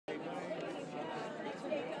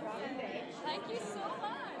you so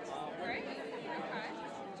much. Great. Okay.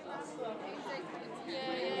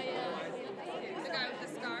 The guy with the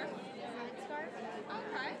scarf.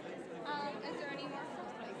 Okay. Is there any more?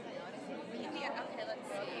 India. Okay, let's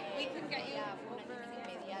see. We can get you over.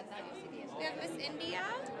 We have Miss India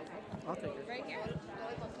I'll take it. right here.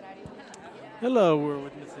 Hello, we're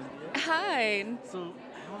with Miss India. Hi. So,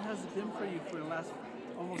 how has it been for you for the last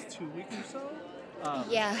almost 2 weeks or so?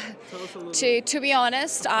 Yeah. Tell us a little To be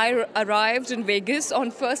honest, I arrived in Vegas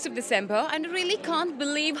on 1st of December and I really can't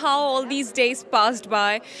believe how all these days passed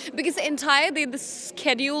by because the entire day, the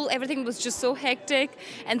schedule, everything was just so hectic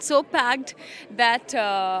and so packed that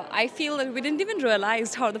I feel that we didn't even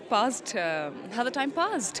realize how how the time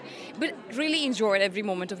passed. But really enjoyed every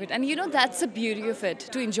moment of it. And you know, that's the beauty of it,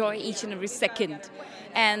 to enjoy each and every second.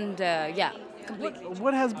 And yeah, completely.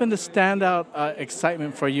 What has been the standout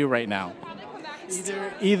excitement for you right now?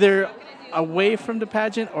 Either away from the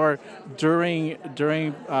pageant or during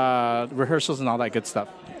rehearsals and all that good stuff.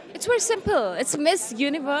 It's very simple. It's Miss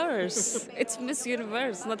Universe. It's Miss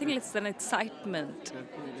Universe. Nothing less than excitement.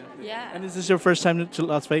 Yeah. And is this your first time to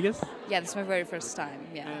Las Vegas? Yeah, this is my very first time.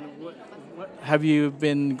 Yeah. And what have you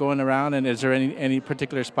been going around? And is there any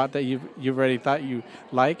particular spot that you've already thought you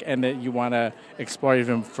like and that you want to explore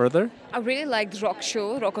even further? I really liked the Rock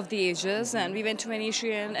Show, Rock of the Ages, and we went to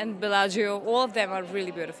Venetian and Bellagio. All of them are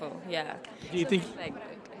really beautiful. Yeah. Do you think? Like,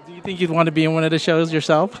 Do you think you'd want to be in one of the shows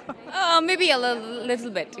yourself? maybe a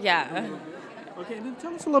little bit. Yeah. Okay, and then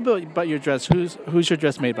tell us a little bit about your dress. Who's your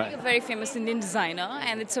dress made by? A very famous Indian designer,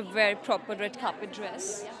 and it's a very proper red carpet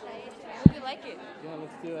dress. Hope you like it. Yeah,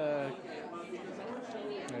 let's do a.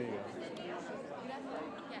 There you go.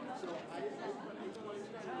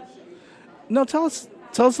 No, tell us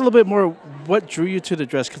a little bit more. What drew you to the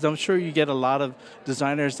dress? Because I'm sure you get a lot of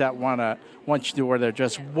designers that want you to wear their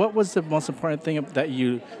dress. What was the most important thing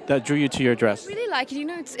that drew you to your dress? I really like it. You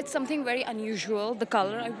know, it's something very unusual. The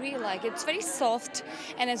color, I really like it. It's very soft,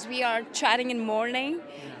 and as we are chatting in morning,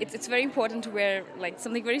 it's very important to wear like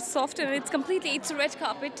something very soft, and it's a red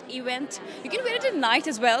carpet event. You can wear it at night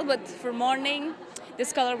as well, but for morning,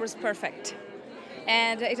 this color was perfect.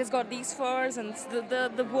 And it has got these furs, and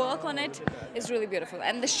the work on it is really beautiful,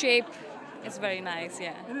 and the shape is very nice.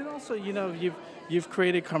 Yeah. And then also, you've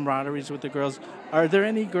created camaraderies with the girls. Are there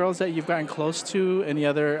any girls that you've gotten close to? Any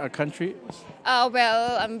other country?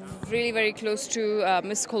 Well, I'm really very close to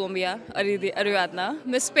Miss Colombia, Ariadna,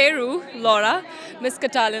 Miss Peru, Laura, Miss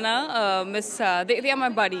Catalina, they are my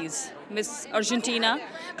buddies. Miss Argentina,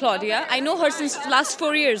 Claudia. I know her since last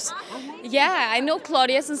 4 years. Yeah, I know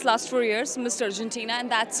Claudia since last 4 years, Miss Argentina,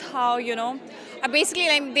 and that's how, basically,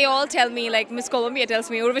 like, they all tell me, like Miss Colombia tells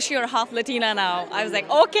me, Urvashi, you're half Latina now. I was like,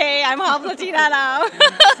 okay, I'm half Latina now.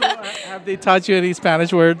 So, have they taught you any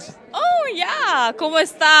Spanish words? Oh, yeah. ¿Cómo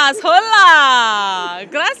estás? Hola.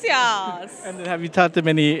 Gracias. And then have you taught them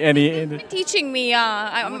any? They've been teaching me.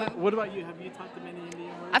 What about you? Have you taught them any Indian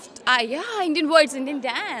words? Yeah, Indian words, Indian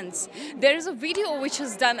dance. There is a video which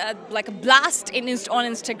has done like a blast on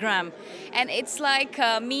Instagram, and it's like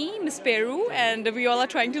me, Miss Peru, and we all are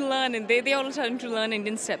trying to learn, and they all are trying to learn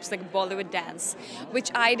Indian steps like Bollywood dance, which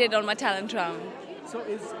I did on my talent round. So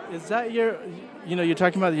is that you're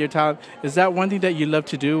talking about your talent? Is that one thing that you love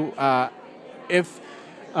to do? If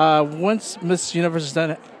once Miss Universe is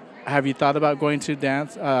done, have you thought about going to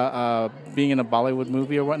dance, being in a Bollywood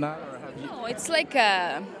movie or whatnot? No, it's like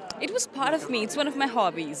it was part of me. It's one of my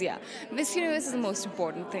hobbies. Yeah, Miss Universe is the most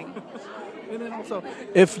important thing. And then also,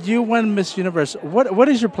 if you won Miss Universe, what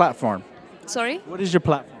is your platform? Sorry? What is your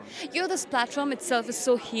platform? This platform itself is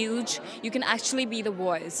so huge. You can actually be the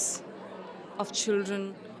voice of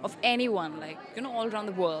children, of anyone, like, all around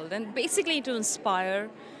the world. And basically to inspire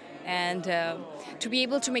and to be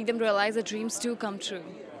able to make them realize that dreams do come true.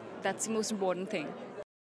 That's the most important thing.